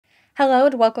Hello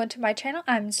and welcome to my channel.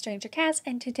 I'm Stranger Cass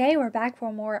and today we're back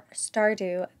for more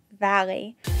Stardew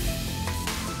Valley.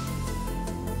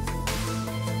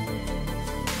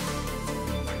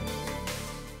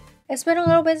 It's been a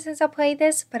little bit since I played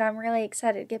this, but I'm really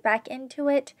excited to get back into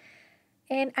it.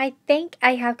 And I think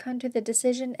I have come to the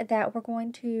decision that we're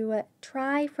going to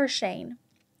try for Shane.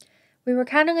 We were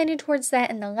kind of leaning towards that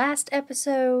in the last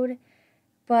episode,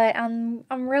 but I'm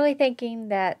really thinking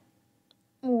that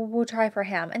we'll try for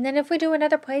him. And then if we do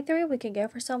another playthrough, we can go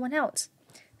for someone else.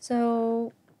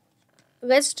 So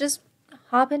let's just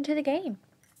hop into the game.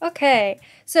 Okay,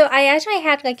 so I actually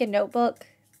had like a notebook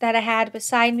that I had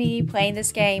beside me playing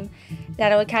this game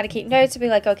that I would kind of keep notes to be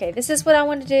like, okay, this is what I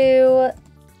want to do.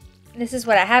 This is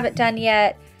what I haven't done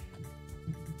yet.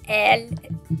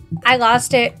 And I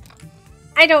lost it.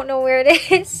 I don't know where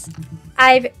it is.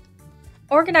 I've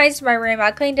organized my room. I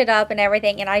cleaned it up and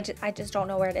everything, and I just don't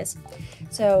know where it is.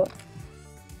 So,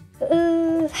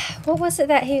 what was it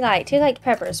that he liked? He liked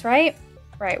peppers, right?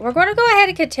 Right. We're going to go ahead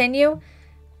and continue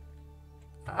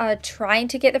trying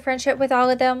to get the friendship with all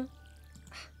of them.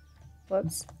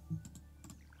 Whoops.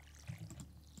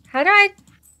 How do I...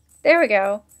 There we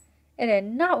go. It did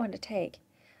not want to take.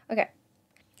 Okay.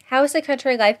 How is the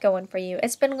country life going for you?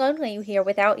 It's been lonely here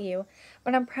without you,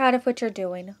 but I'm proud of what you're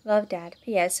doing. Love, Dad.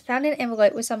 P.S. Found an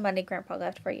envelope with some money Grandpa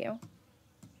left for you.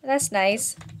 That's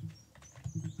nice.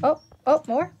 Oh,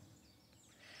 more?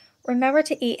 Remember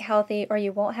to eat healthy or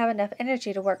you won't have enough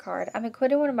energy to work hard. I'm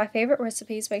including one of my favorite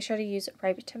recipes. Make sure to use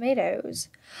ripe tomatoes.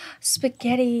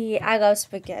 Spaghetti. I love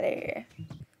spaghetti.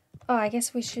 Oh, I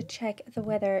guess we should check the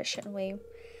weather, shouldn't we?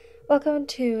 Welcome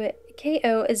to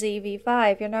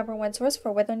KOZV5, your #1 source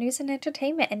for weather news and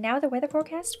entertainment. And now the weather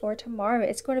forecast for tomorrow.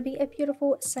 It's going to be a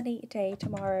beautiful sunny day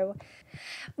tomorrow.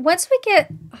 Once we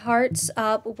get hearts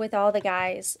up with all the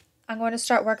guys, I'm going to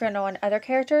start working on other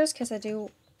characters because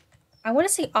I want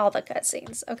to see all the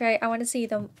cutscenes, okay? I want to see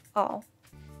them all.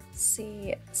 Let's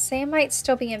see, Sam might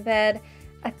still be in bed.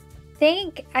 I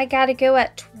think I gotta go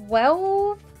at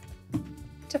 12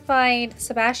 to find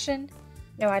Sebastian.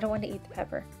 No, I don't want to eat the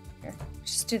pepper. Here,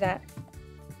 just do that.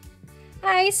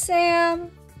 Hi,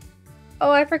 Sam.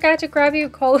 Oh, I forgot to grab you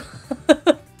cola.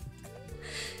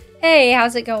 Hey,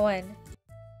 how's it going?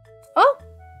 Oh!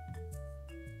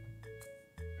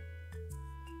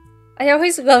 I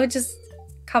always love just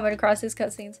coming across these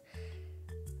cutscenes.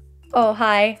 Oh,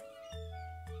 hi.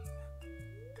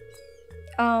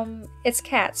 It's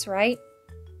cats, right?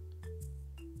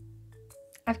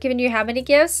 I've given you how many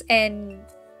gifts and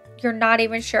you're not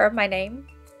even sure of my name?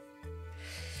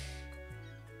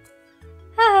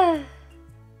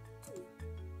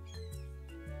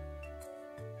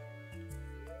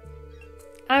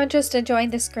 I'm just enjoying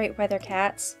this great weather,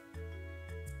 cats.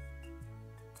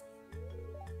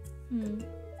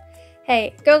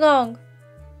 Hey, go long.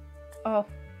 Oh.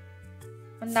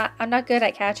 I'm not good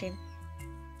at catching.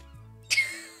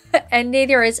 And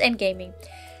neither is in gaming.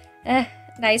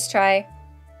 Nice try.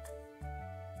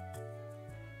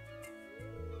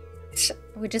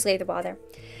 We just leave the ball there.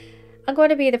 I'm going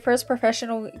to be the first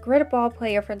professional grid ball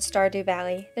player from Stardew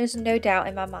Valley. There's no doubt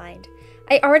in my mind.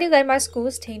 I already led my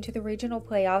school's team to the regional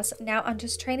playoffs. Now I'm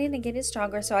just training and getting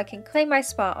stronger so I can claim my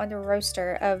spot on the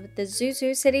roster of the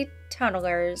Zuzu City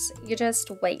Tunnelers. You just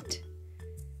wait.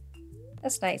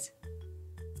 That's nice.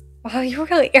 Wow, you're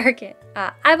really arrogant.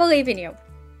 I believe in you.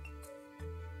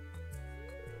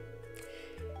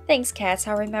 Thanks, Cass.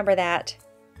 I'll remember that.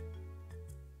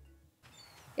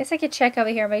 Guess I could check over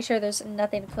here and make sure there's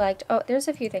nothing to collect. Oh, there's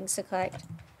a few things to collect.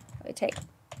 Let me take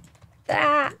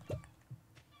that.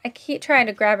 I keep trying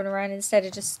to grab and run instead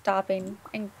of just stopping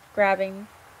and grabbing.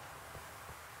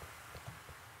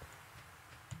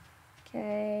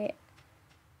 Okay.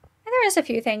 And there is a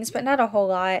few things, but not a whole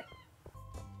lot.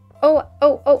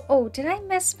 Oh, did I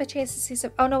miss my chance to see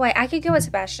some? Oh, no, wait. I could go in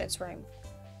Sebastian's room.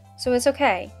 So it's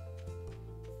okay.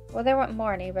 Well, there went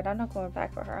Marnie, but I'm not going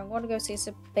back for her. I'm going to go see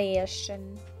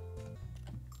Sebastian.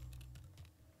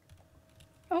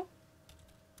 Oh.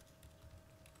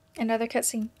 Another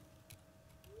cutscene.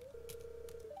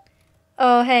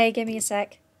 Oh, hey, give me a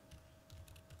sec.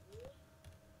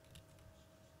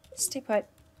 Stay put.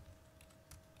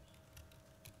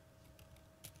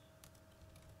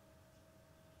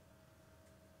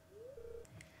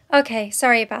 Okay,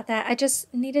 sorry about that. I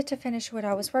just needed to finish what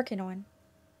I was working on.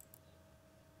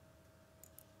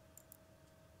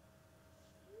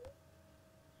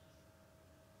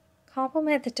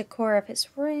 Compliment the decor of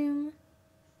his room.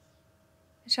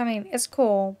 Which, I mean, it's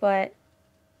cool, but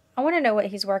I want to know what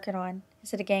he's working on.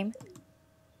 Is it a game?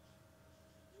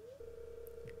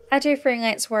 I do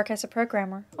freelance work as a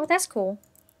programmer. Oh, that's cool.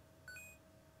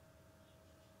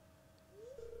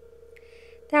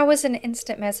 That was an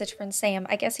instant message from Sam.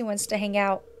 I guess he wants to hang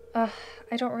out. Ugh,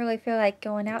 I don't really feel like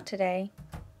going out today.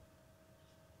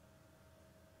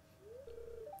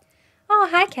 Oh,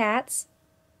 hi, cats.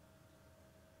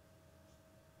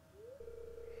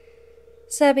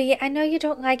 Subby, I know you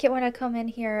don't like it when I come in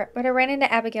here, but I ran into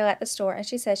Abigail at the store and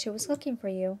she said she was looking for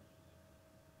you.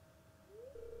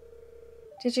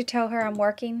 Did you tell her I'm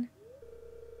working?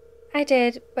 I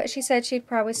did, but she said she'd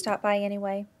probably stop by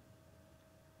anyway.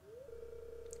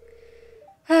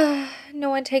 No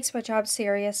one takes my job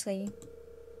seriously.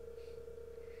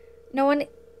 No one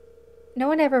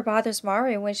ever bothers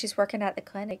Maru when she's working at the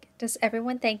clinic. Does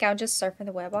everyone think I'm just surfing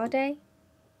the web all day?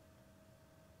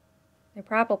 They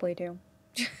probably do.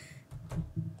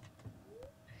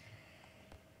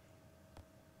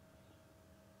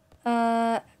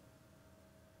 Oh,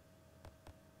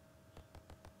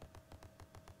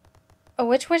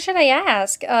 which one should I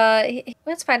ask?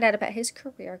 Let's find out about his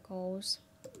career goals.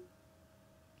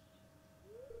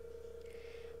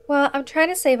 Well, I'm trying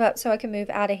to save up so I can move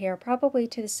out of here, probably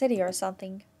to the city or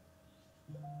something.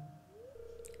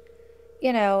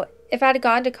 You know, if I'd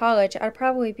gone to college, I'd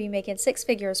probably be making 6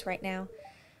 figures right now.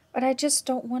 But I just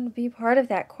don't want to be part of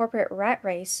that corporate rat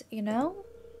race, you know?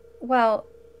 Well,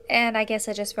 and I guess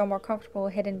I just feel more comfortable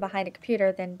hidden behind a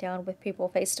computer than dealing with people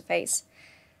face to face.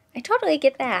 I totally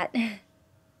get that.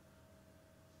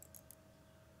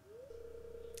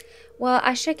 Well,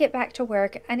 I should get back to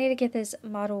work. I need to get this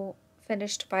model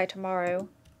finished by tomorrow.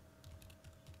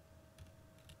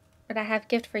 But I have a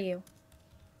gift for you.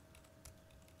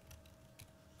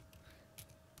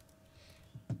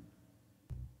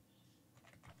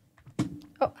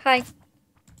 Oh, hi.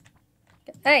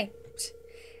 Hey.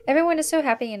 Everyone is so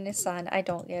happy in the sun. I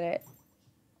don't get it.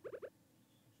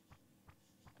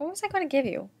 What was I going to give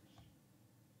you?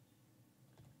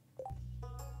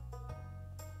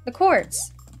 The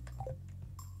quartz.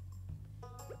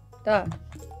 Duh.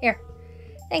 Here.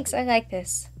 Thanks, I like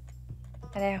this.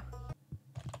 I know.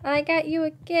 I got you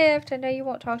a gift. I know you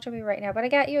won't talk to me right now, but I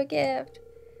got you a gift.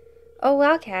 Oh,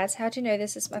 well, Kaz, how'd you know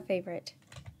this is my favorite?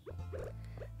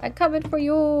 I'm coming for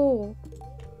you.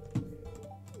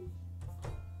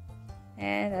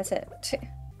 And that's it.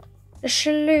 The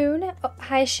saloon. Oh,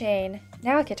 hi, Shane.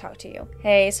 Now I can talk to you.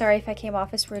 Hey, sorry if I came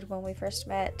off as rude when we first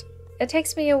met. It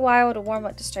takes me a while to warm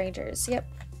up to strangers. Yep.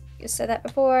 You said that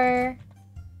before.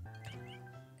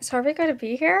 Is Harvey going to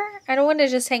be here? I don't want to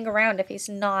just hang around if he's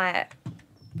not.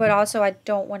 But also, I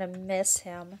don't want to miss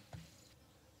him.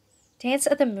 Dance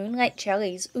of the Moonlight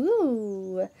Jellies.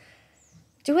 Ooh.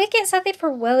 Do we get something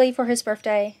for Willie for his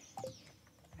birthday?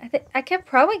 I could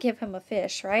probably give him a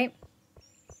fish, right?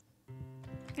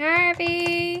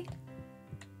 Harvey!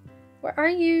 Where are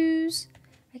yous?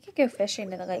 I could go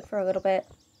fishing in the lake for a little bit.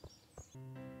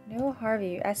 No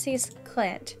Harvey. I see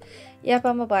Clint. Yep,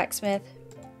 I'm a blacksmith.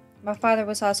 My father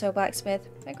was also a blacksmith.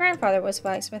 My grandfather was a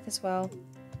blacksmith as well.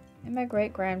 And my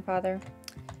great-grandfather.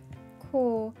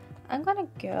 Cool. I'm gonna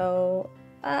go.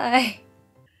 Bye.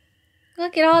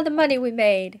 Look at all the money we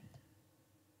made.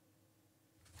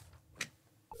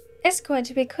 It's going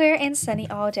to be clear and sunny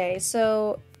all day,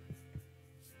 so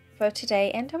both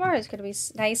today and tomorrow is going to be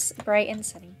nice, bright, and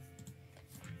sunny.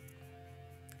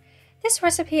 This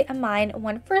recipe of mine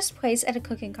won first place at a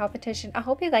cooking competition. I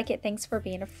hope you like it. Thanks for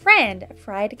being a friend.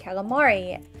 Fried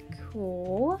calamari.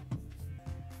 Cool.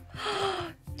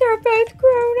 They're both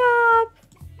grown up.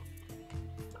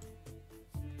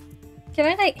 Can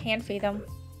I, like, hand feed them?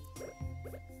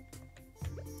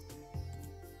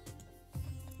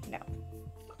 No.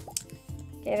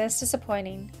 Okay, that's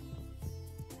disappointing.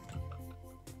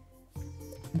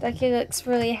 Ducky looks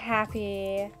really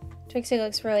happy. Trixie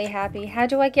looks really happy. How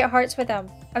do I get hearts with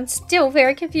them? I'm still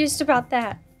very confused about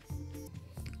that.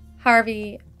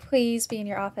 Harvey, please be in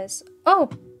your office. Oh!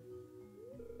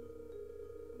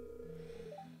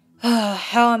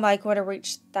 How am I going to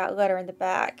reach that letter in the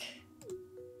back?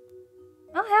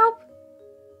 I'll help.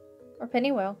 Or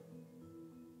Penny will.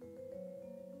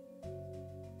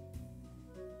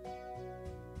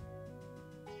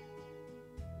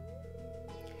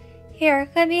 Here,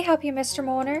 let me help you, Mr.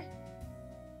 Mourner.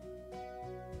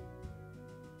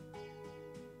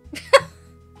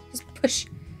 Just push.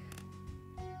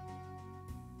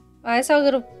 Oh, I saw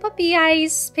little puppy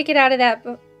eyes picking out of that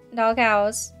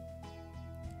doghouse.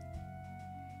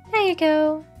 There you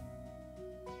go.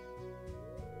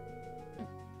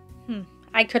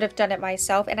 I could have done it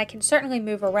myself, and I can certainly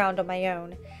move around on my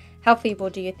own. How feeble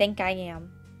do you think I am?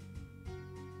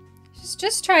 She's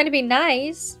just trying to be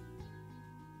nice.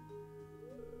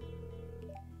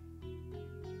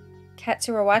 Cats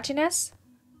who are watching us?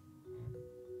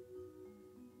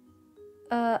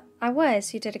 I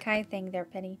was. You did a kind thing there,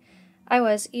 Penny. I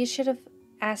was. You should have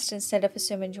asked instead of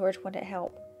assuming George wanted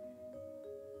help.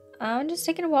 I'm just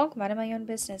taking a walk, minding my own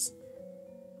business.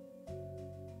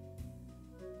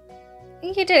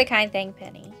 You did a kind thing,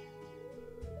 Penny.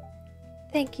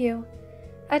 Thank you.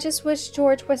 I just wish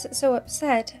George wasn't so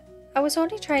upset. I was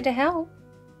only trying to help.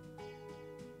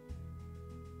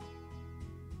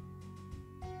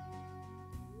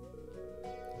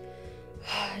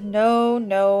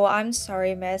 No, I'm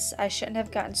sorry, miss. I shouldn't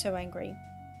have gotten so angry.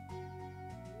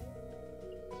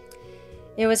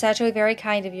 It was actually very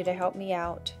kind of you to help me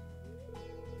out.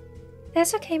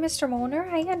 That's okay, Mr. Molnar.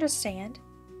 I understand.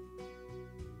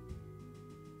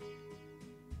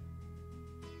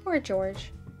 Poor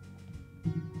George.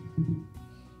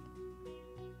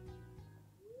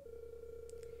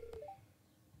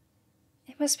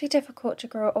 It must be difficult to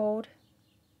grow old.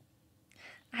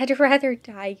 I'd rather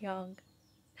die young.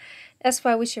 That's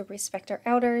why we should respect our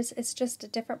elders. It's just a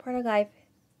different part of life.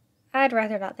 I'd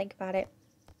rather not think about it.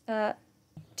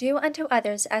 Do unto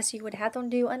others as you would have them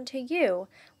do unto you.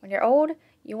 When you're old,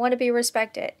 you want to be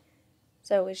respected.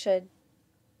 So we should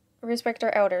respect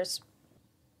our elders.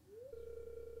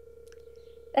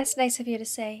 That's nice of you to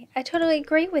say. I totally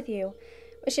agree with you.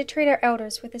 We should treat our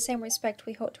elders with the same respect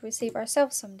we hope to receive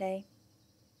ourselves someday.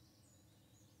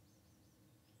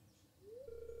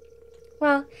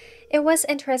 Well, it was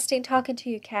interesting talking to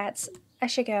you cats. I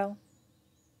should go.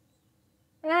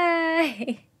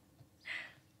 Bye!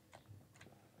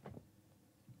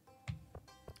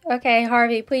 Okay,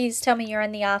 Harvey, please tell me you're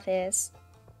in the office.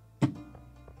 And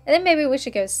then maybe we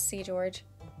should go see George.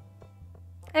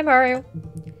 Hi, Maru.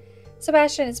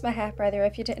 Sebastian is my half-brother,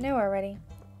 if you didn't know already.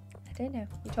 I didn't know.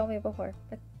 You told me before,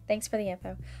 but thanks for the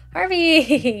info.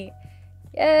 Harvey!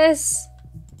 Yes!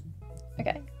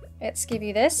 Okay, let's give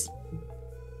you this.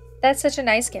 That's such a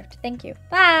nice gift. Thank you.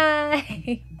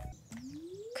 Bye!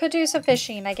 Could do some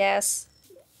fishing, I guess.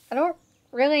 I don't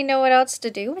really know what else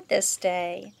to do with this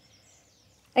day.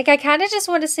 Like, I kind of just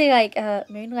want to say, like,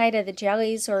 Moonlight of the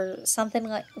Jellies or something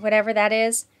like, whatever that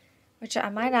is. Which I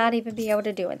might not even be able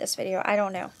to do in this video. I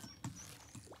don't know.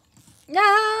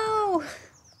 No!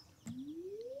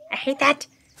 I hate that.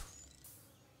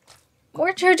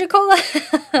 More Jojo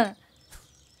Cola.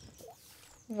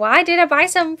 Why did I buy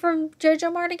some from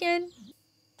Jojo Mart again?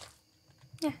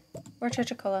 Yeah, more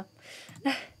Jojo Cola.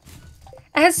 It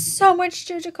has so much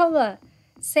Jojo Cola.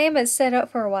 Sam has set up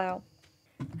for a while.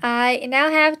 I now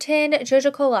have 10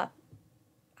 Jojo Cola.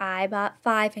 I bought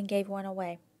 5 and gave 1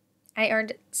 away. I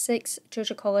earned 6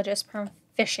 Jojo Cola just from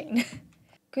fishing.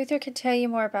 Gunther can tell you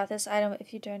more about this item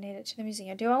if you donate it to the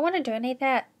museum. Do I want to donate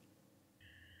that?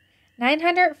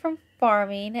 900 from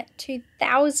farming,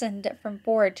 2,000 from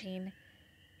foraging,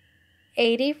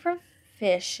 80 from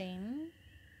fishing.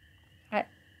 I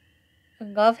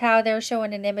love how they're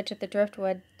showing an image of the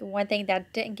driftwood, the one thing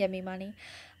that didn't give me money.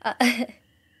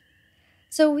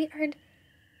 So we earned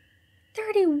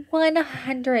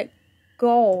 3,100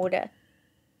 gold. Of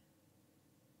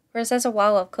course, that's a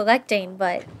while of collecting,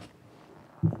 but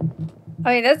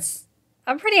I mean,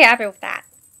 I'm pretty happy with that.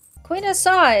 Queen of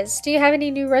Saws, do you have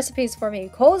any new recipes for me?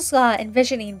 Coleslaw,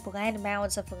 envisioning bland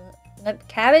mounds of limp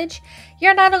cabbage.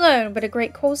 You're not alone, but a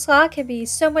great coleslaw can be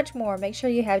so much more. Make sure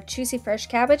you have juicy fresh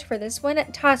cabbage for this one.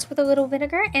 Toss with a little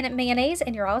vinegar and mayonnaise,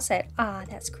 and you're all set. Ah,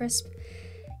 that's crisp.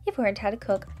 You've learned how to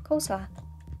cook coleslaw.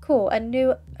 Cool, a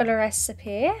new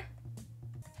recipe.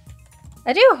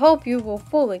 I do hope you will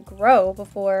fully grow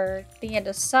before the end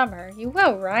of summer. You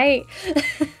will, right?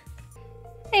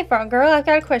 Hey, farm girl, I've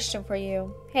got a question for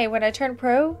you. Hey, when I turn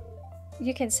pro,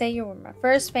 you can say you were my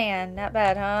first fan. Not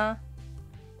bad, huh?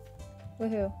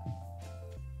 Woohoo.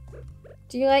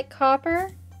 Do you like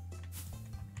copper?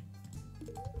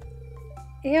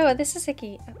 Ew, this is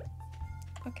icky.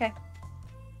 Okay.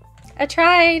 I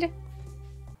tried.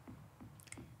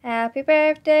 Happy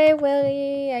birthday,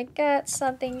 Willie. I got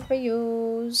something for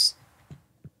yous.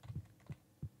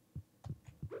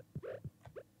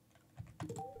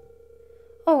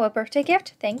 Oh, a birthday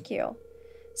gift? Thank you.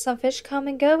 Some fish come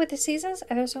and go with the seasons.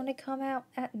 Others only come out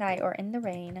at night or in the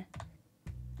rain.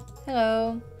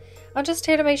 Hello. I'm just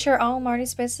here to make sure all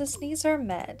Marty's business needs are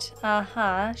met.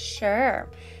 Uh-huh, sure.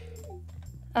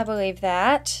 I believe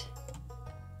that.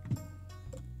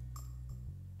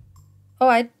 Oh,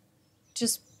 I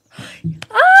just...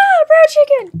 Ah! Brown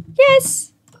chicken!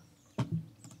 Yes!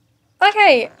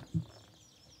 Okay.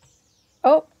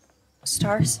 Oh.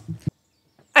 Stars.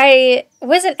 I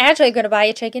wasn't actually going to buy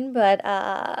a chicken, but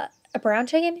a brown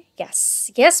chicken?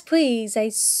 Yes. Yes, please. I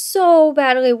so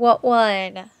badly want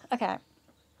one. Okay.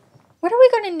 What are we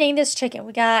going to name this chicken?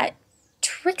 We got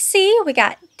Trixie, we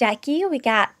got Ducky, we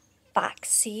got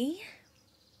Foxy.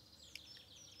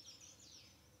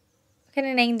 I'm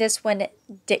gonna name this one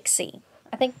Dixie.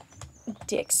 I think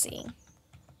Dixie.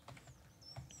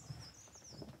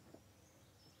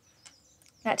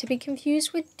 Not to be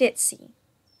confused with Ditzy.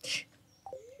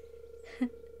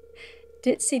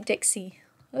 Ditzy Dixie.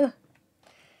 Ugh.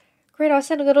 Great, I'll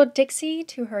send a little Dixie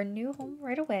to her new home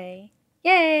right away.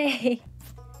 Yay!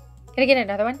 Can I get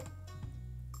another one?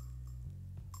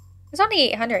 It's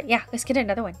only 800. Yeah, let's get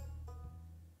another one.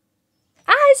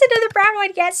 Ah, it's another brown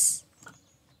one. Yes!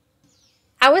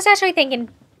 I was actually thinking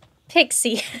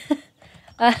Pixie.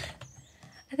 I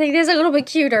think that's a little bit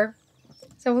cuter.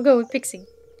 So we'll go with Pixie.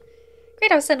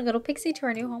 Great, I'll send a little Pixie to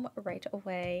our new home right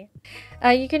away.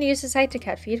 You can use the site to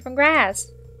cut feed from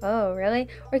grass. Oh, really?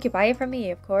 Or you could buy it from me,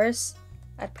 of course.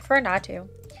 I'd prefer not to.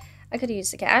 I could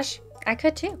use the cash. I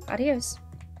could too. Adios.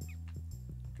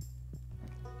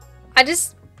 I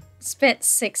just spent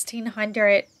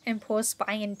 1,600 impulse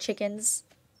buying chickens.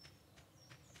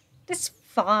 That's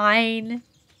fine.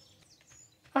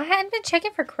 I hadn't been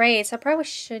checking for crates. I probably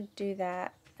should do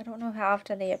that. I don't know how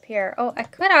often they appear. Oh, I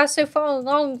could also follow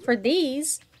along for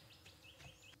these.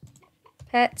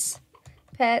 Pets.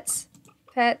 Pets.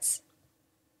 Pets.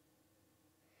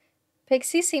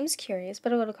 Pixie seems curious,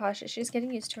 but a little cautious. She's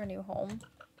getting used to her new home.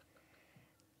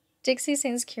 Dixie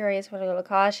seems curious, but a little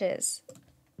cautious.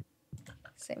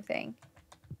 Same thing.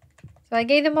 So I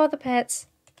gave them all the pets.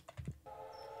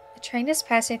 A train is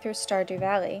passing through Stardew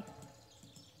Valley.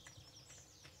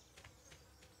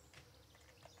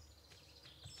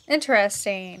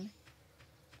 Interesting.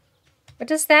 What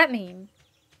does that mean?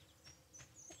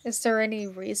 Is there any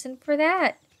reason for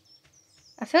that?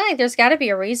 I feel like there's got to be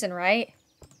a reason, right?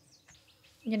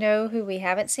 You know who we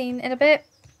haven't seen in a bit?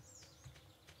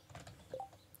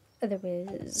 The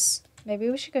Wiz. Maybe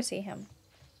we should go see him.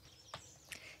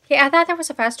 Yeah, I thought there was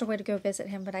a faster way to go visit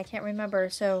him, but I can't remember.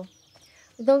 So,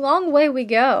 the long way we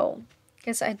go.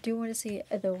 Because I do want to see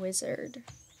the wizard.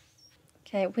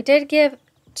 Okay, we did give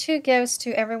 2 gifts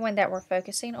to everyone that we're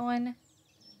focusing on.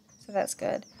 So that's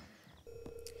good.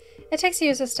 It takes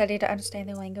years of study to understand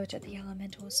the language of the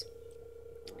elementals.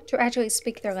 To actually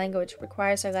speak their language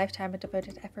requires a lifetime of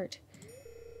devoted effort.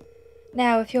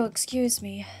 Now, if you'll excuse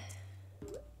me.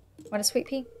 Want a sweet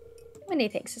pea? Many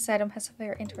thanks. This item has some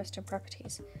very interesting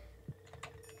properties.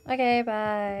 Okay,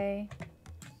 bye.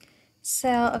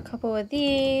 Sell a couple of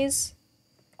these.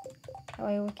 That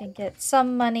way we can get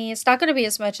some money. It's not going to be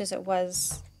as much as it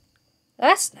was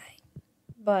last night.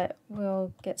 But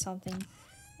we'll get something.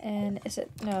 And is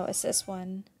it... No, it's this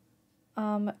one.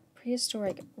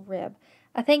 Prehistoric rib.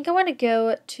 I think I want to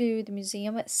go to the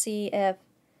museum. See if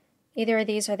either of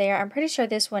these are there. I'm pretty sure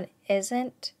this one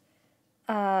isn't.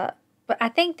 But I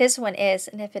think this one is,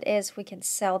 and if it is, we can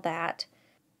sell that.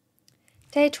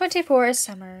 Day 24 is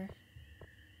summer.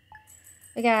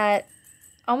 We got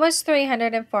almost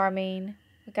 300 in farming.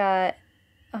 We got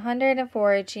 100 in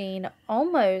foraging.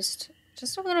 Almost,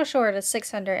 just a little short of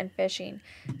 600 in fishing.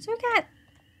 So we got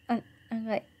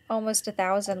like almost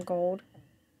 1,000 gold.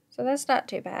 So that's not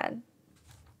too bad.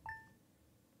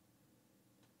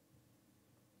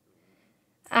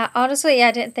 Honestly,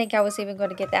 I didn't think I was even going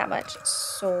to get that much.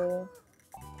 So...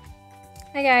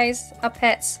 Hi guys,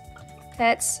 pets,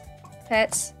 pets,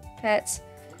 pets, pets.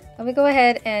 Let me go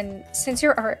ahead and, since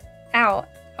you're out,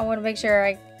 I want to make sure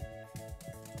I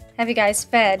have you guys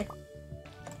fed.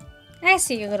 I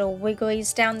see you little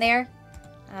wigglies down there.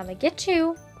 I'm gonna get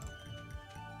you.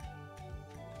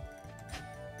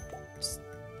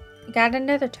 Got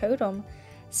another totem.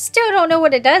 Still don't know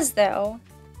what it does though.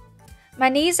 My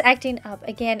knee's acting up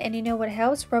again, and you know what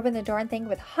helps? Rubbing the darn thing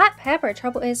with hot pepper.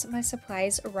 Trouble is, my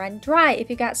supplies run dry. If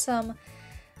you got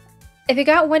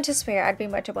one to spare, I'd be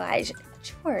much obliged.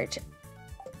 George,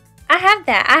 I have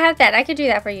that. I could do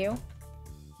that for you.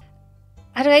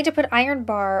 I'd like to put iron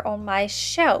bar on my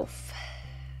shelf.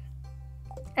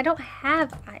 I don't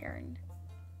have iron.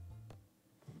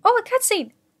 Oh, a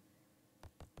cutscene.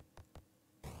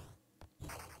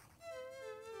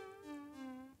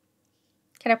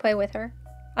 Can I play with her?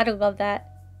 I'd love that.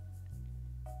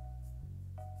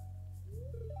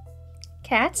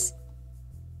 Cats?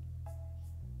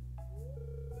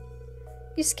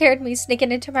 You scared me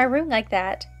sneaking into my room like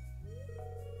that.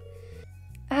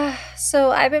 So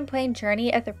I've been playing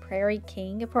Journey of the Prairie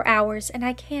King for hours and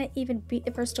I can't even beat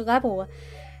the first level.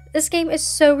 This game is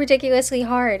so ridiculously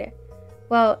hard.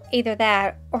 Well, either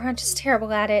that or I'm just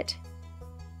terrible at it.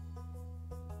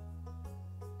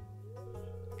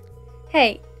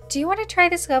 Hey, do you want to try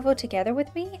this level together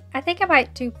with me? I think I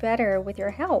might do better with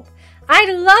your help.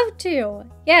 I'd love to!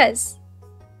 Yes!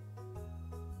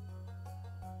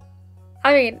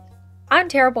 I mean, I'm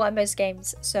terrible at most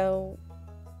games, so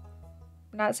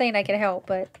I'm not saying I can help,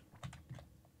 but...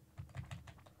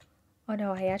 Oh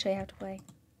no, I actually have to play.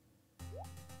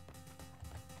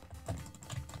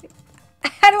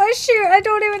 How do I shoot? I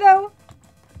don't even know.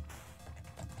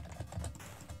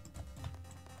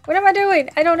 What am I doing?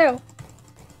 I don't know.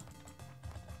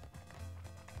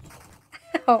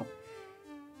 Oh.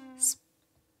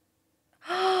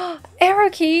 Arrow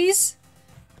keys.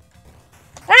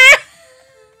 Ah!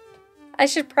 I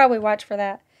should probably watch for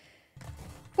that.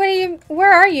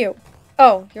 Where are you?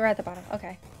 Oh, you're at the bottom.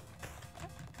 Okay.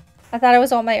 I thought I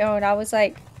was on my own. I was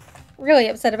like really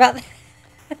upset about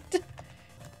that.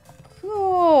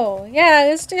 Cool. Yeah,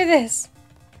 let's do this.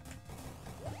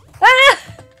 Ah!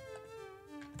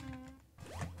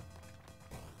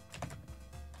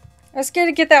 I was scared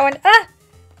to get that one. Ah!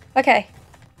 Okay.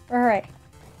 Alright.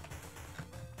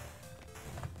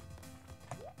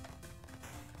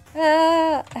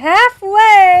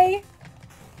 Halfway!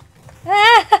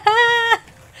 Ah!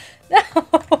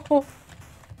 No!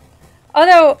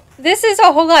 Although, this is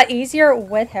a whole lot easier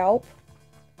with help.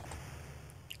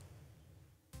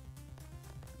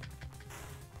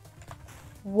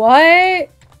 What?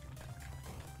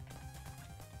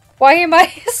 Why am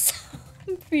I a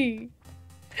zombie?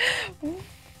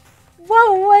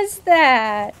 What was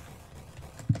that?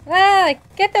 Ah!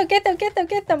 Get them, get them, get them,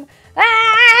 get them!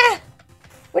 Ah!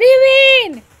 What do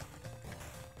you mean?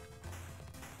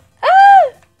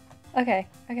 Ah! Okay,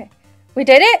 okay. We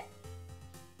did it?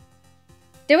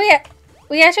 Did we?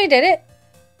 We actually did it?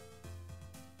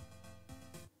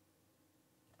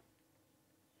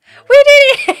 We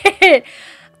did it!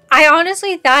 I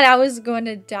honestly thought I was going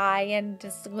to die and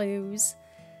just lose.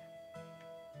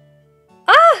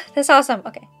 Ah! That's awesome.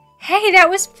 Okay. Hey, that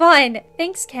was fun.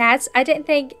 Thanks, cats. I didn't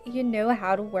think you knew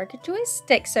how to work a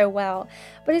joystick so well,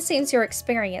 but it seems you're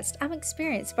experienced. I'm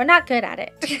experienced, but not good at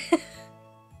it.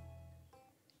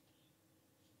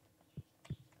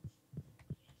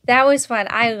 That was fun.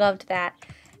 I loved that.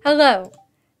 Hello.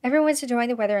 Everyone's enjoying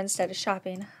the weather instead of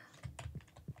shopping.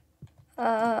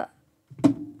 Well,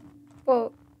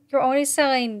 you're only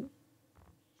selling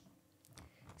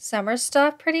summer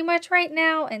stuff pretty much right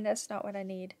now, and that's not what I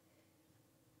need.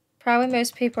 Probably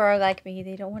most people are like me.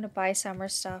 They don't want to buy summer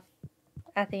stuff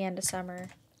at the end of summer.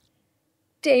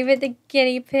 David the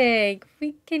guinea pig.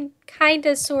 We can kind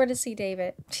of sort of see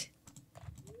David.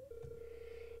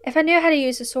 If I knew how to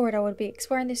use a sword, I would be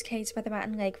exploring this cave by the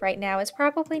mountain lake right now. It's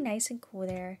probably nice and cool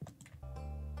there.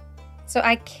 So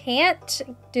I can't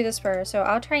do the spur, so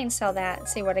I'll try and sell that and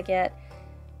see what I get.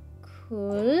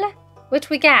 Cool. Which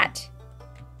we got?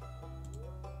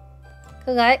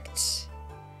 Collect.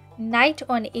 Night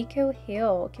on Eco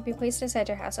Hill. Can be placed inside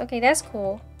your house. Okay, that's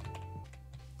cool.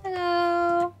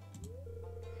 Hello.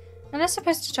 I'm not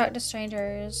supposed to talk to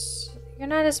strangers. You're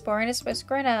not as boring as most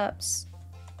grown-ups.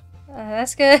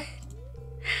 That's good.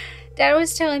 Dad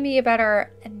was telling me about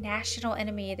our national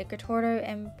enemy, the Gatordo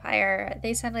Empire.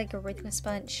 They sound like a ruthless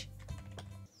bunch.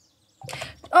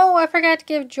 Oh, I forgot to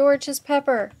give George his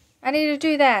pepper. I need to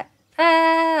do that.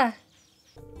 Ah!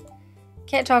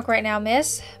 Can't talk right now,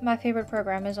 miss. My favorite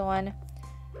program is on.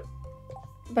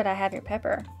 But I have your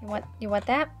pepper. You want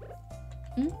that?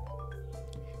 Hmm?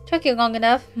 Took you long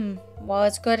enough. Well,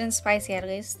 it's good and spicy at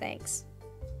least. Thanks.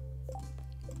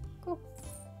 Cool.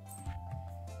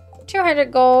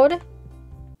 200 gold.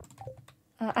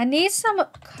 I need some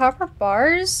copper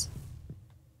bars.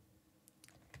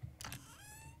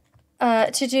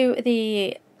 To do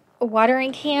the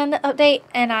watering can update,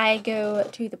 and I go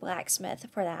to the blacksmith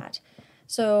for that.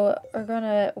 So we're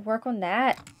gonna work on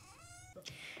that.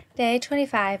 Day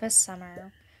 25 of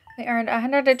summer. We earned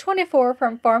 124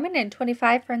 from farming and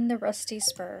 25 from the rusty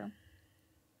spur.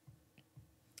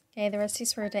 Okay, the rusty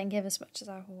spur didn't give as much as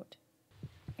I hoped.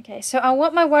 Okay, so I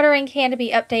want my watering can to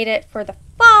be updated for the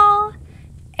fall,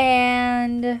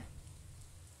 and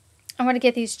I want to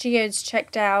get these geodes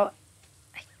checked out.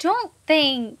 I don't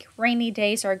think rainy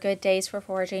days are good days for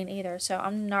foraging either, so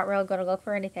I'm not really going to look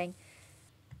for anything.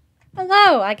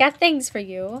 Hello, I got things for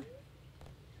you.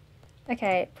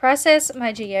 Okay, process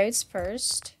my geodes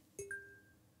first.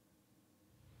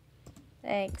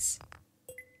 Thanks.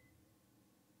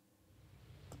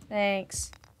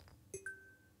 Thanks.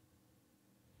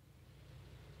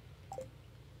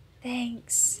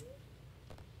 Thanks.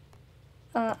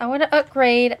 I want to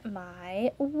upgrade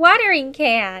my watering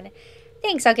can.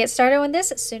 Thanks, I'll get started on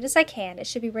this as soon as I can. It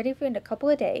should be ready for in a couple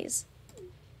of days.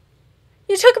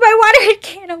 You took my watering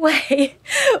can away.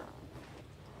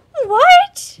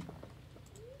 What?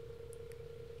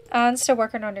 I'm still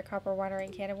working on your copper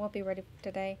watering can. It won't be ready for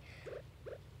today.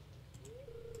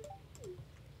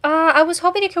 I was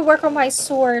hoping you could work on my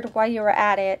sword while you were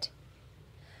at it.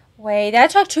 Wait,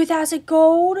 that took 2,000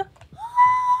 gold?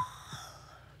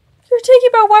 You're taking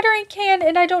my watering can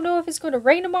and I don't know if it's going to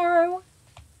rain tomorrow.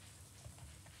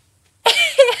 And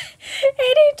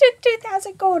it took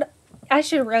 2,000 gold. I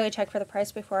should really check for the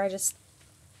price before I just...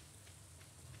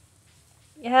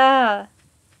 Yeah.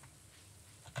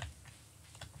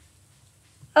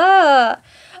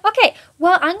 Okay.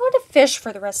 Well, I'm going to fish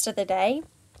for the rest of the day.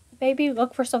 Maybe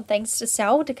look for some things to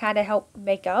sell to kind of help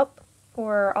make up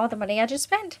for all the money I just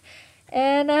spent.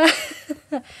 And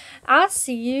I'll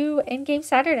see you in game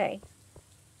Saturday.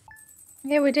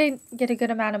 Yeah, we did get a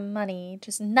good amount of money,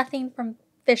 just nothing from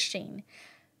fishing,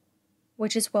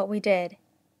 which is what we did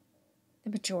the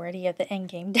majority of the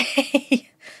in-game day.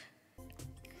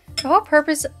 The whole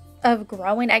purpose of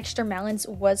growing extra melons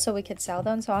was so we could sell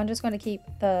them, so I'm just going to keep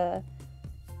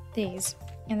these,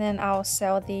 and then I'll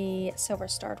sell the silver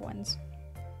starred ones.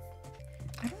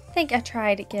 I don't think I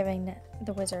tried giving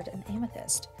the wizard an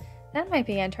amethyst. That might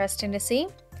be interesting to see.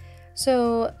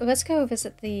 So let's go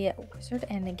visit the wizard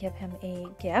and give him a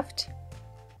gift.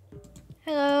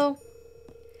 Hello.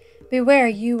 Beware,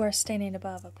 you are standing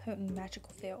above a potent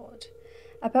magical field.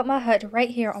 I built my hut right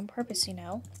here on purpose, you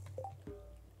know.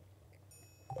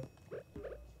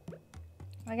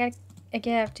 I got a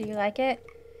gift. Do you like it?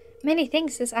 Many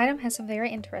thanks. This item has some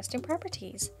very interesting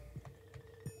properties.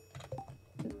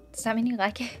 Does that mean you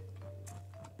like it?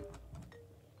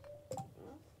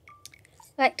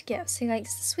 Liked gifts. He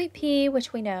likes the sweet pea,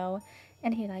 which we know,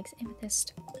 and he likes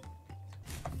amethyst.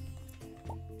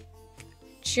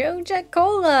 Joja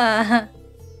Cola!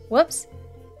 Whoops.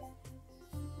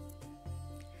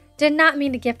 Did not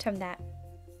mean to gift him that.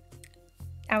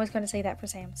 I was going to say that for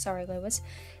Sam. Sorry, Lewis.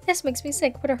 This makes me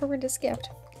sick. What a horrendous gift.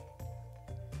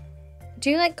 Do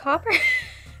you like copper?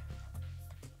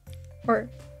 Or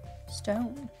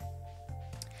stone?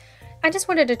 I just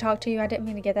wanted to talk to you. I didn't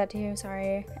mean to get that to you.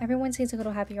 Sorry. Everyone seems a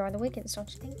little happier on the weekends,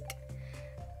 don't you think?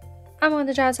 I'm on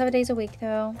the job 7 days a week,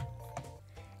 though.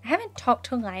 I haven't talked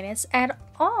to Linus at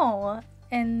all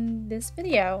in this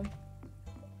video.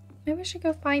 Maybe I should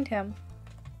go find him.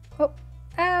 Oh,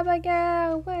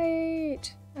 Abigail,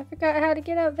 wait. I forgot how to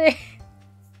get up there.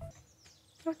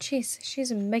 Oh, jeez.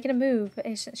 She's making a move,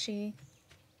 isn't she?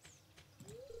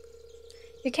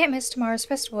 You can't miss tomorrow's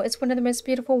festival. It's one of the most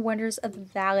beautiful wonders of the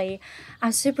valley.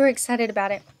 I'm super excited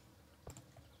about it.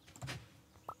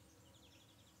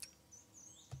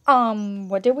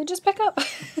 What did we just pick up?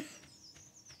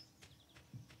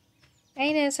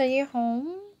 Anus, are you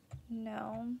home?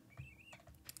 No.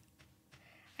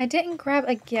 I didn't grab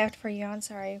a gift for you. I'm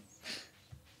sorry.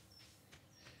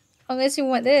 Unless you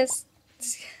want this.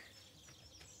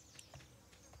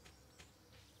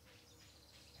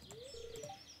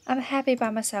 I'm happy by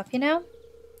myself, you know?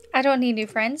 I don't need new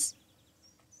friends.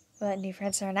 But new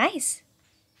friends are nice.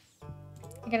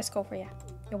 I got a skull for you.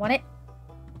 You want it?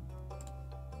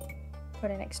 Put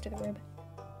it next to the rib.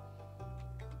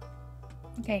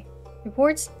 Okay.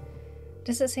 Rewards?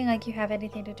 Doesn't seem like you have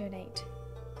anything to donate.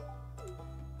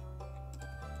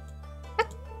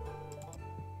 What?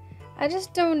 I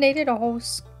just donated a whole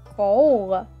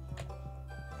skull.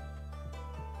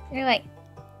 And you're like,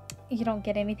 you don't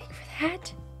get anything for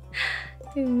that?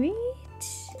 Sweet.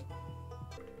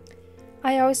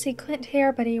 I always see Clint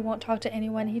here, but he won't talk to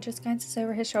anyone. He just glances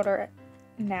over his shoulder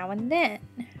now and then.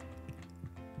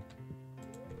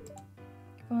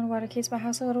 Going water keeps my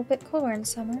house a little bit cooler in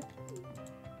summer.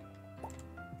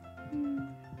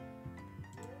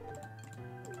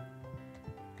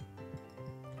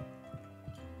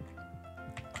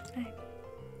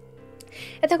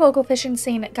 If the local fishing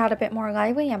scene got a bit more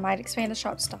lively, I might expand the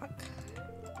shop stock.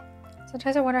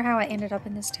 Sometimes I wonder how I ended up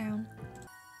in this town.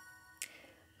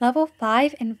 Level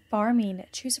 5 in farming.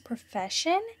 Choose a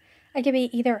profession? I could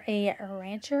be either a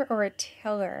rancher or a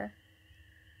tiller.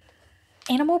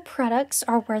 Animal products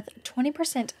are worth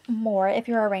 20% more if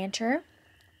you're a rancher.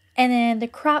 And then the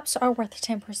crops are worth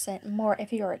 10% more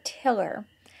if you're a tiller.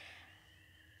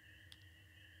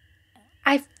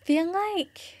 I feel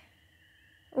like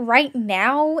right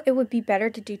now it would be better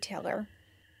to do tiller.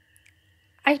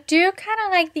 I do kind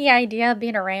of like the idea of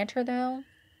being a rancher though.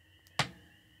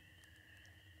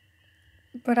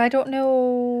 But I don't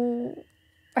know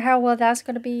how well that's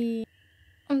going to be.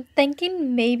 I'm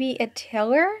thinking maybe a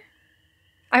tiller.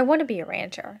 I want to be a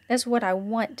rancher. That's what I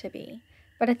want to be.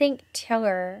 But I think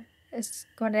tiller is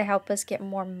going to help us get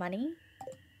more money.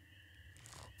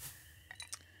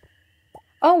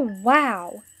 Oh,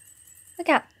 wow. I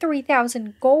got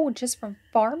 3,000 gold just from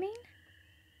farming?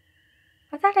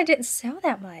 I thought I didn't sell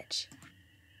that much.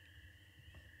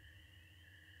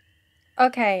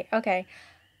 Okay.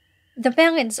 The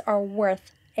melons are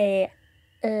worth a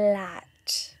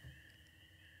lot.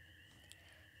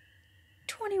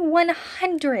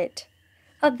 2,100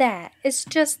 of that is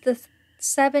just the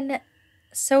 7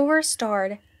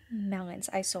 silver-starred melons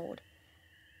I sold.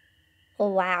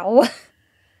 Wow.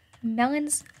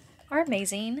 Melons are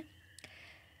amazing.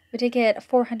 We did get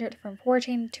 400 from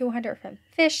foraging, 200 from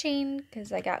fishing,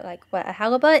 because I got like, what, a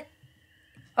halibut?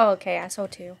 Oh, okay, I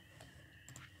sold 2.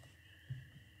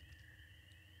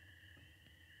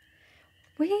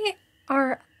 We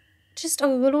are just a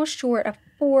little short of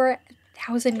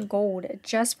 4,000 gold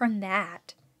just from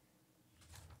that.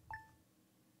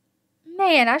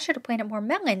 Man, I should have planted more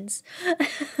melons.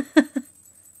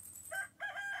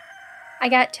 I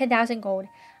got 10,000 gold.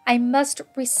 I must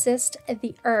resist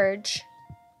the urge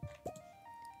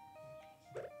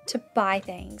to buy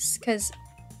things, because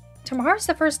tomorrow's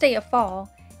the first day of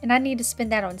fall, and I need to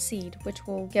spend that on seed, which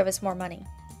will give us more money.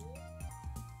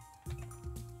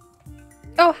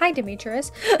 Oh, hi,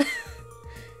 Demetrius.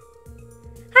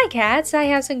 Hi, cats. I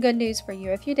have some good news for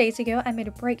you. A few days ago, I made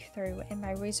a breakthrough in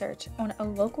my research on a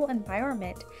local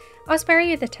environment. I'll spare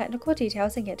you the technical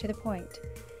details and get to the point.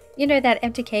 You know that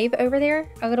empty cave over there,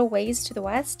 a little ways to the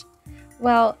west?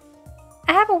 Well,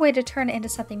 I have a way to turn it into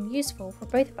something useful for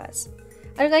both of us.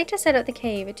 I'd like to set up the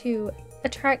cave to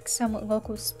attract some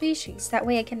local species. That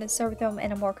way I can serve them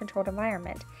in a more controlled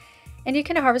environment, and you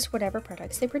can harvest whatever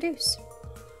products they produce.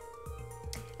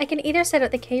 I can either set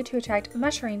up the cave to attract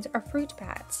mushrooms or fruit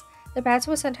bats. The bats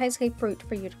will sometimes leave fruit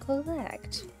for you to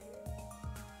collect.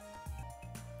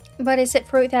 But is it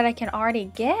fruit that I can already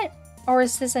get? Or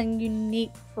is this a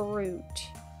unique fruit?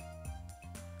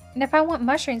 And if I want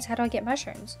mushrooms, how do I get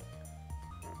mushrooms?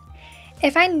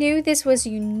 If I knew this was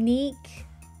unique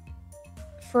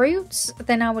fruits,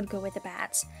 then I would go with the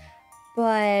bats.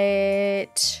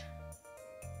 But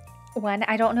 1,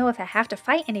 I don't know if I have to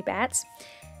fight any bats.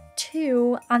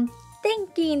 2, I'm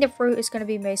thinking the fruit is going to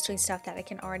be mostly stuff that I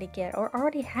can already get or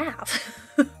already have.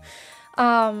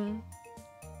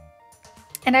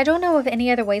 And I don't know of any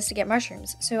other ways to get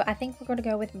mushrooms, so I think we're going to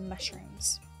go with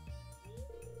mushrooms.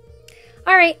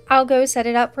 Alright, I'll go set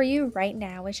it up for you right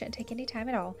now. It shouldn't take any time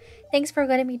at all. Thanks for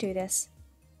letting me do this.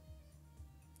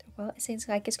 Well, it seems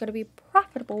like it's going to be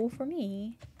profitable for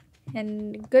me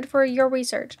and good for your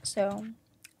research, so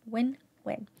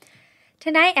win-win.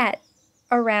 Tonight at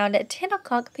around 10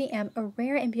 o'clock p.m., a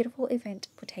rare and beautiful event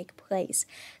will take place.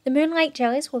 The Moonlight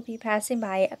Jellies will be passing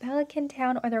by Pelican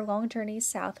Town on their long journeys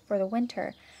south for the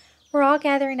winter. We're all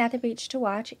gathering at the beach to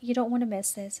watch. You don't want to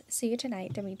miss this. See you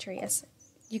tonight, Demetrius.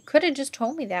 You could have just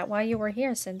told me that while you were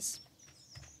here, since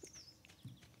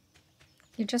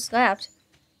you just left.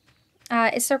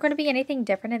 Is there going to be anything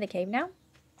different in the cave now?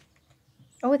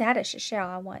 Oh, that is a shell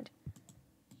I want.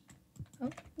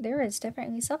 Oh, there is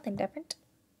definitely something different.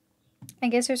 I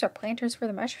guess those are planters for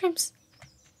the mushrooms.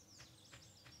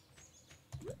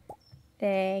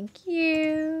 Thank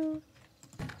you.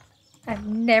 I've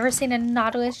never seen a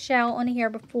nautilus shell on here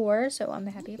before, so I'm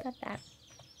happy about that.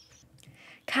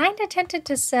 Kinda tempted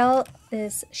to sell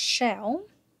this shell,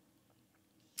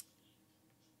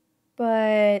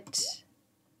 but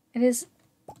it is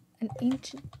an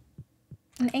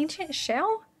ancient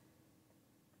shell?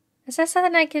 Is that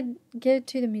something I could give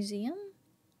to the museum?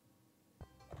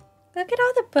 Look at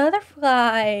all the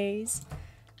butterflies.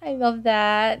 I love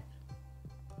that.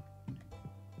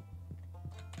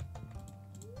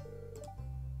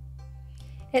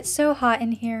 It's so hot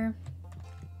in here.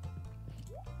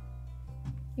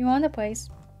 You own the place.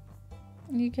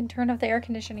 You can turn off the air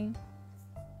conditioning.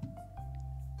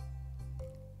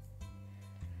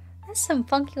 That's some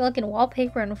funky looking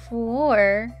wallpaper and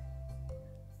floor.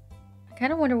 I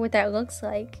kind of wonder what that looks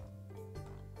like.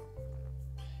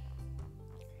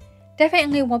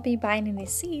 Definitely won't be buying any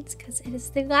seeds because it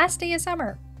is the last day of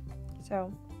summer.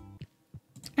 So,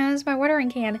 as my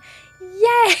watering can.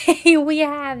 Yay! We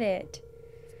have it.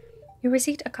 You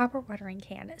received a copper watering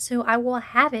can, so I will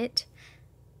have it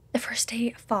the first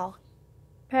day of fall.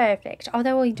 Perfect.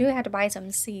 Although we do have to buy some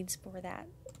seeds for that.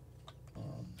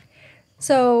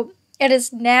 So, it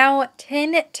is now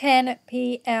 10:10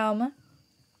 p.m.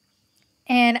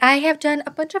 And I have done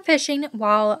a bunch of fishing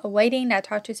while waiting. I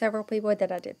talked to several people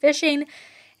that I did fishing.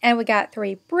 And we got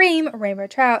 3 bream, rainbow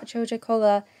trout, Joja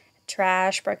cola,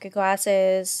 trash, broken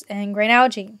glasses, and green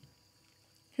algae.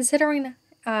 Considering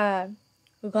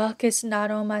luck is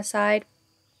not on my side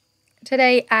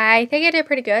today, I think I did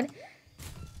pretty good.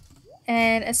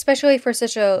 And especially for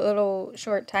such a little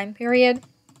short time period,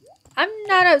 I'm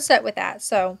not upset with that.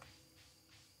 So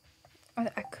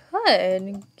I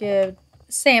could give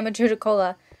Sam a Joja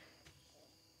cola.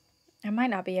 I might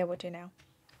not be able to now.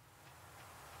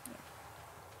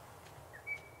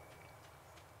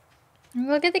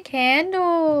 Look at the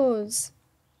candles.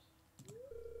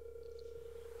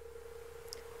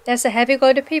 That's a heavy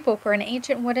load of people for an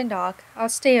ancient wooden dock. I'll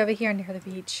stay over here near the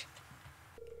beach.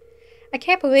 I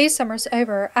can't believe summer's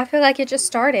over. I feel like it just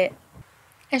started.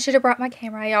 I should have brought my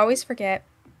camera. I always forget.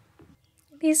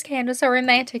 These candles are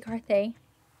romantic, aren't they?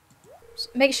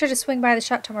 Make sure to swing by the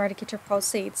shop tomorrow to get your fall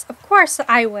seeds. Of course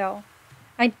I will.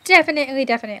 I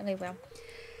definitely will.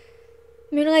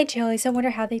 Moonlight jellies. I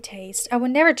wonder how they taste. I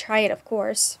would never try it, of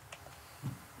course.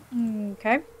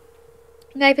 Okay.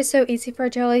 Life is so easy for a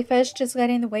jellyfish, just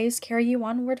letting the waves carry you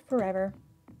onward forever.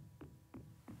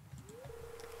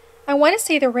 I want to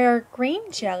see the rare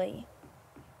green jelly.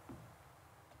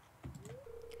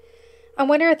 I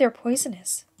wonder if they're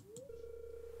poisonous.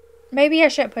 Maybe I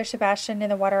shouldn't push Sebastian in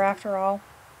the water after all.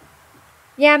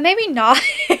 Yeah, maybe not.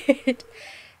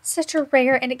 Such a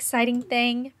rare and exciting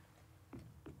thing.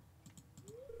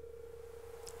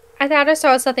 I thought I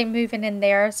saw something moving in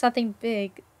there. Something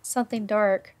big. Something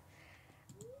dark.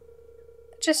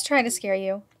 Just trying to scare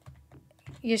you.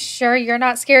 You sure you're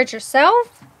not scared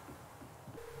yourself?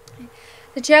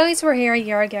 The jellies were here a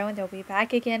year ago and they'll be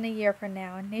back again a year from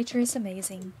now. Nature is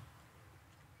amazing.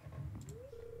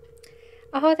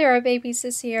 Oh, there are babies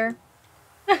this year.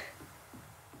 Look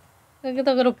at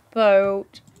the little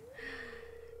boat.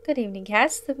 Good evening,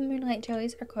 cats. The moonlight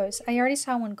jellies are close. I already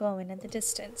saw one glowing in the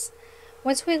distance.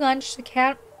 Once we launch the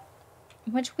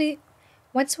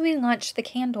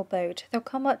candle boat, they'll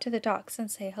come up to the docks and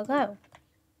say hello.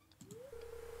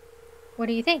 What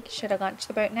do you think? Should I launch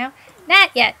the boat now?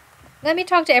 Not yet. Let me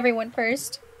talk to everyone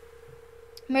first.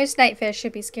 Most nightfish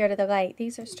should be scared of the light.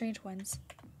 These are strange ones.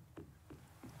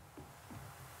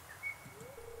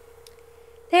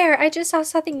 There, I just saw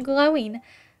something glowing.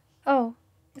 Oh,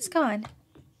 it's gone.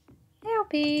 It'll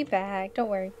be back. Don't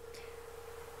worry.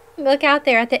 Look out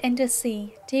there at the end of the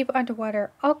sea, deep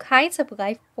underwater. All kinds of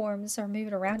life forms are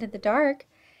moving around in the dark.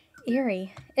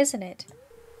 Eerie, isn't it?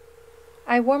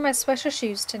 I wore my special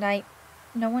shoes tonight.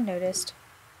 No one noticed.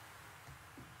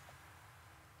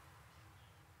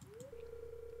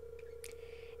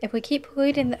 If we keep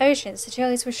polluting the oceans, the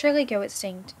jellies will surely go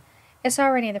extinct. It's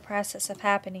already in the process of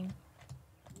happening.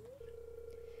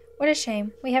 What a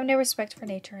shame. We have no respect for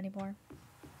nature anymore.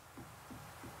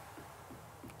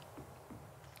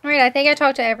 Alright, I think I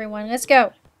talked to everyone. Let's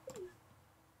go.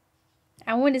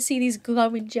 I want to see these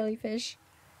glowing jellyfish.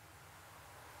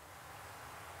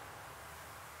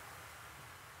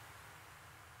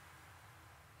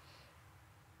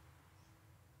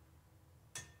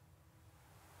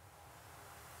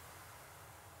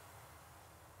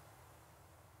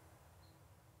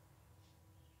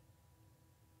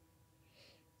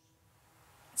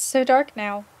 It's so dark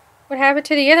now. What happened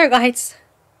to the other lights?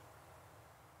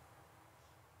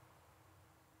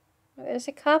 There's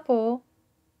a couple.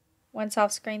 One's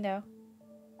off screen though.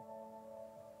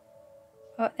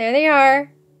 Oh, there they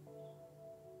are.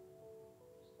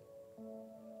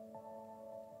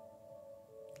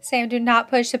 Sam, do not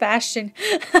push Sebastian.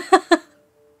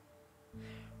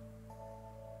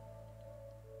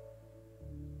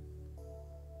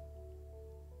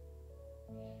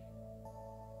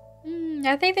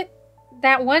 I think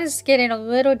that one's getting a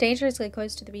little dangerously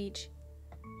close to the beach.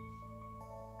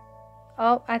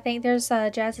 Oh, I think there's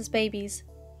Jazz's babies.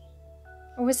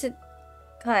 Or was it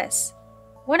Gus?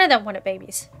 One of them wanted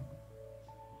babies.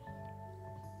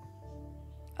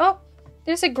 Oh,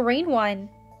 there's a green one.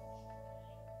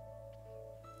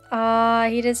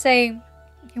 He did say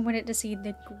he wanted to see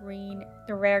the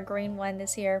rare green one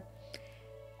this year.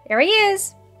 There he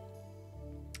is.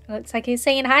 Looks like he's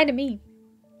saying hi to me.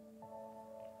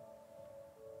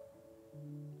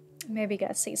 Maybe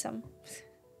Gus sees him.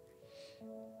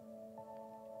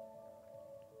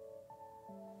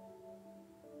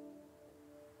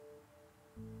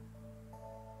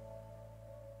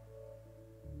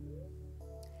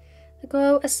 The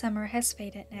glow of summer has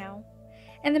faded now,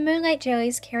 and the moonlight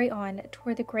jellies carry on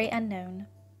toward the great unknown.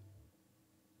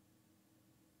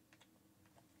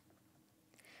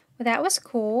 Well, that was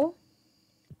cool.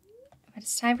 But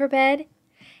it's time for bed.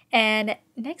 And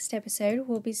next episode,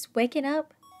 we'll be waking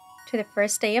up to the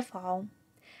first day of fall.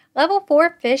 Level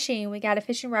 4 fishing. We got a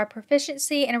fishing rod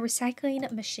proficiency and a recycling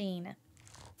machine.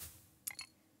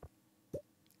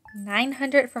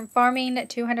 900 from farming,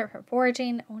 200 from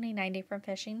foraging, only 90 from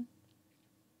fishing.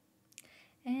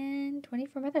 And 20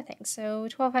 from other things. So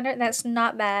 1200, that's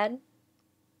not bad.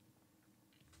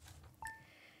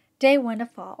 Day 1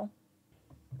 of fall.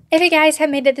 If you guys have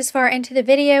made it this far into the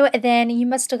video, then you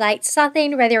must have liked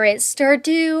something, whether it's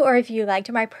Stardew or if you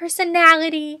liked my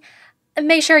personality.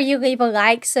 Make sure you leave a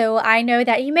like so I know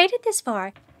that you made it this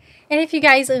far. And if you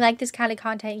guys like this kind of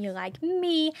content, you like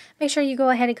me, make sure you go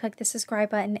ahead and click the subscribe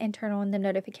button and turn on the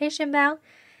notification bell.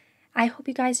 I hope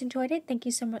you guys enjoyed it. Thank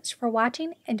you so much for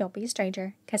watching, and don't be a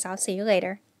stranger, because I'll see you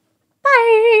later.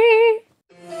 Bye!